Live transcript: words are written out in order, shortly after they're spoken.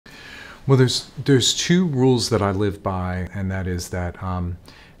Well, there's two rules that I live by, and that is that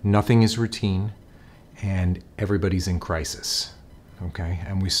nothing is routine and everybody's in crisis. Okay,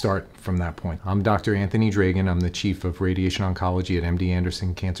 and we start from that point. I'm Dr. Anthony Dragun. I'm the Chief of Radiation Oncology at MD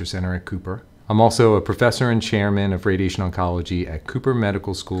Anderson Cancer Center at Cooper. I'm also a professor and chairman of radiation oncology at Cooper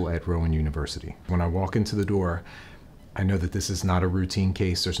Medical School at Rowan University. When I walk into the door, I know that this is not a routine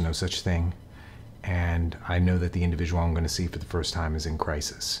case. There's no such thing. And I know that the individual I'm going to see for the first time is in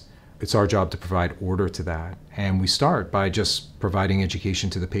crisis. It's our job to provide order to that. And we start by just providing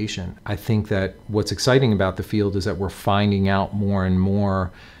education to the patient. I think that what's exciting about the field is that we're finding out more and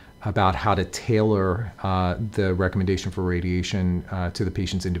more about how to tailor the recommendation for radiation to the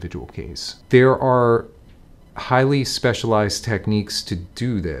patient's individual case. There are highly specialized techniques to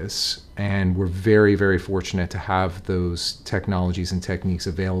do this, and we're very, very fortunate to have those technologies and techniques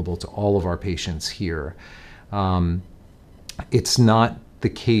available to all of our patients here. It's not the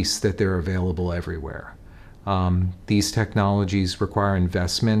case that they're available everywhere. These technologies require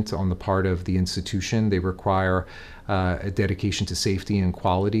investment on the part of the institution. They require a dedication to safety and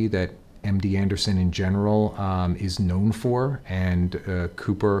quality that MD Anderson in general is known for, and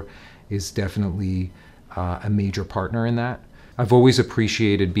Cooper is definitely a major partner in that. I've always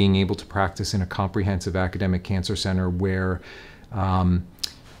appreciated being able to practice in a comprehensive academic cancer center where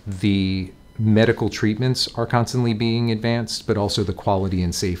the medical treatments are constantly being advanced, but also the quality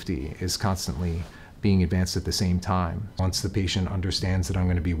and safety is constantly being advanced at the same time. Once the patient understands that I'm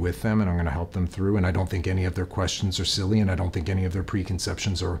going to be with them and I'm going to help them through, and I don't think any of their questions are silly, and I don't think any of their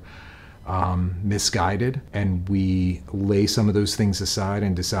preconceptions are misguided, and we lay some of those things aside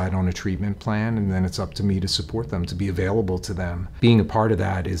and decide on a treatment plan, and then it's up to me to support them, to be available to them. Being a part of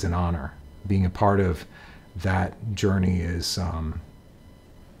that is an honor. Being a part of that journey is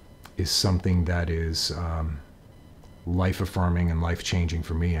something that is life-affirming and life-changing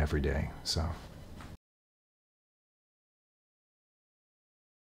for me every day. So.